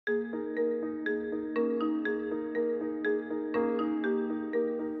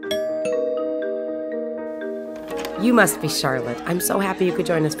You must be Charlotte. I'm so happy you could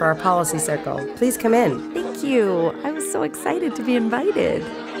join us for our policy circle. Please come in. Thank you. I was so excited to be invited.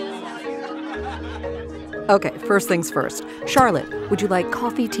 Okay, first things first. Charlotte, would you like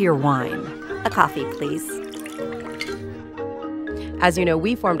coffee, tea, or wine? A coffee, please. As you know,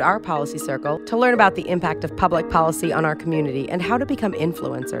 we formed our policy circle to learn about the impact of public policy on our community and how to become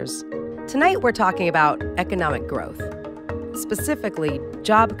influencers. Tonight, we're talking about economic growth, specifically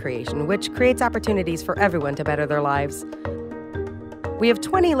job creation, which creates opportunities for everyone to better their lives. We have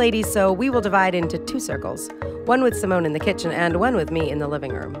 20 ladies, so we will divide into 2 circles, one with Simone in the kitchen and one with me in the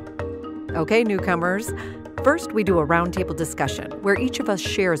living room. Okay, newcomers. First, we do a roundtable discussion where each of us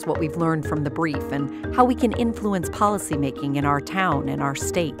shares what we've learned from the brief and how we can influence policymaking in our town and our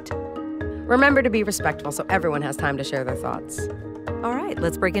state. Remember to be respectful so everyone has time to share their thoughts. All right,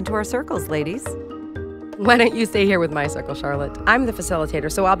 let's break into our circles, ladies. Why don't you stay here with my circle, Charlotte? I'm the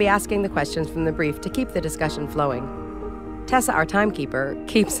facilitator, so I'll be asking the questions from the brief to keep the discussion flowing. Tessa, our timekeeper,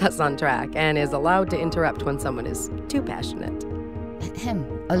 keeps us on track and is allowed to interrupt when someone is too passionate.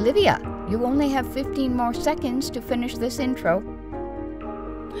 Olivia, you only have 15 more seconds to finish this intro.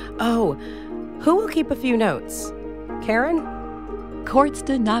 Oh, who will keep a few notes? Karen? Court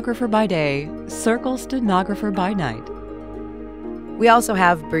stenographer by day, circle stenographer by night. We also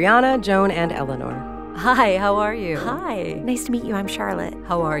have Brianna, Joan, and Eleanor. Hi, how are you? Hi. Nice to meet you. I'm Charlotte.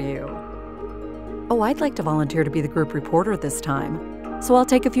 How are you? Oh, I'd like to volunteer to be the group reporter this time. So I'll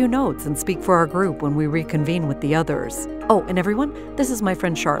take a few notes and speak for our group when we reconvene with the others. Oh, and everyone, this is my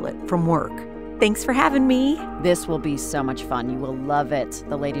friend Charlotte from work. Thanks for having me. This will be so much fun. You will love it.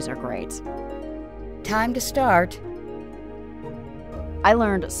 The ladies are great. Time to start. I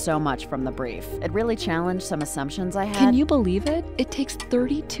learned so much from the brief. It really challenged some assumptions I had. Can you believe it? It takes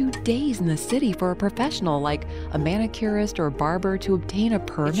 32 days in the city for a professional like a manicurist or barber to obtain a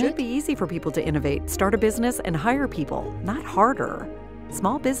permit. It should be easy for people to innovate, start a business, and hire people, not harder.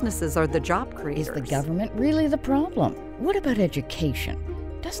 Small businesses are the job creators. Is the government really the problem? What about education?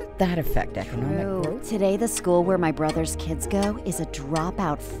 Doesn't that affect economic growth? Today, the school where my brother's kids go is a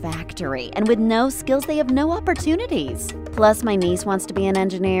dropout factory, and with no skills, they have no opportunities. Plus, my niece wants to be an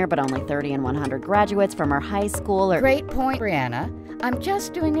engineer, but only 30 in 100 graduates from her high school are— Great point, Brianna. I'm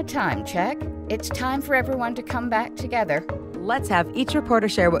just doing a time check. It's time for everyone to come back together. Let's have each reporter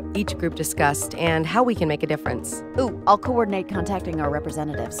share what each group discussed and how we can make a difference. Ooh, I'll coordinate contacting our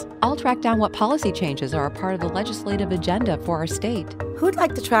representatives. I'll track down what policy changes are a part of the legislative agenda for our state. Who'd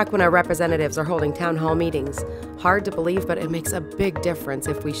like to track when our representatives are holding town hall meetings? Hard to believe, but it makes a big difference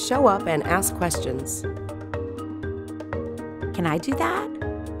if we show up and ask questions. Can I do that?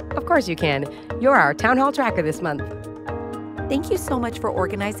 Of course you can. You're our town hall tracker this month. Thank you so much for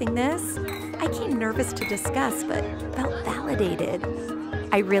organizing this. I came nervous to discuss, but felt validated.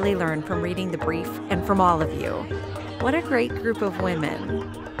 I really learned from reading the brief and from all of you. What a great group of women.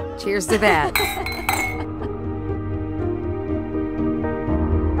 Cheers to that.